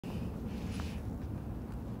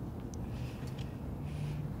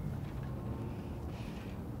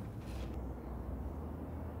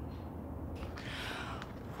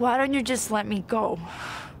Why don't you just let me go?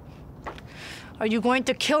 Are you going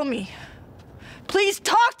to kill me? Please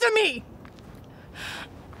talk to me!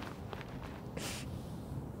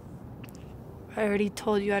 I already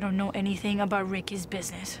told you I don't know anything about Ricky's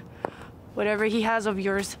business. Whatever he has of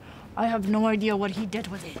yours, I have no idea what he did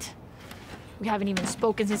with it. We haven't even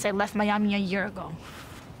spoken since I left Miami a year ago.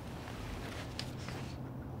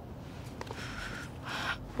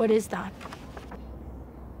 What is that?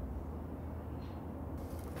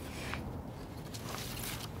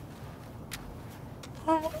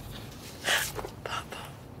 Oh. Papa.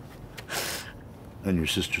 And your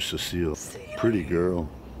sister Cecile. Pretty girl.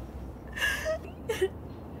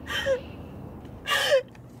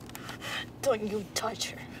 Don't you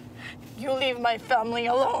touch her. You leave my family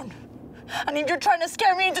alone. And if you're trying to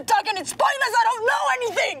scare me into talking, it's pointless. I don't know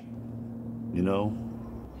anything. You know,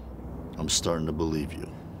 I'm starting to believe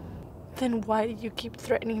you. Then why do you keep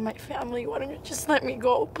threatening my family? Why don't you just let me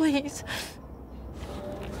go, please?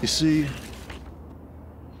 You see,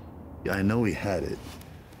 yeah, I know he had it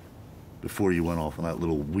before you went off on that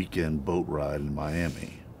little weekend boat ride in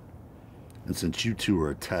Miami. And since you two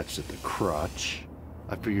are attached at the crotch,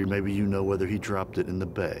 I figured maybe you know whether he dropped it in the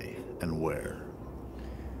bay and where.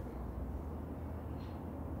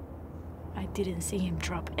 I didn't see him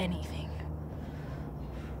drop anything.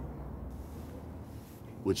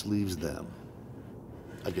 Which leaves them.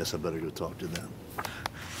 I guess I better go talk to them.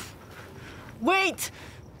 Wait!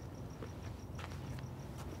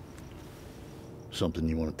 Something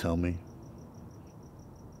you want to tell me?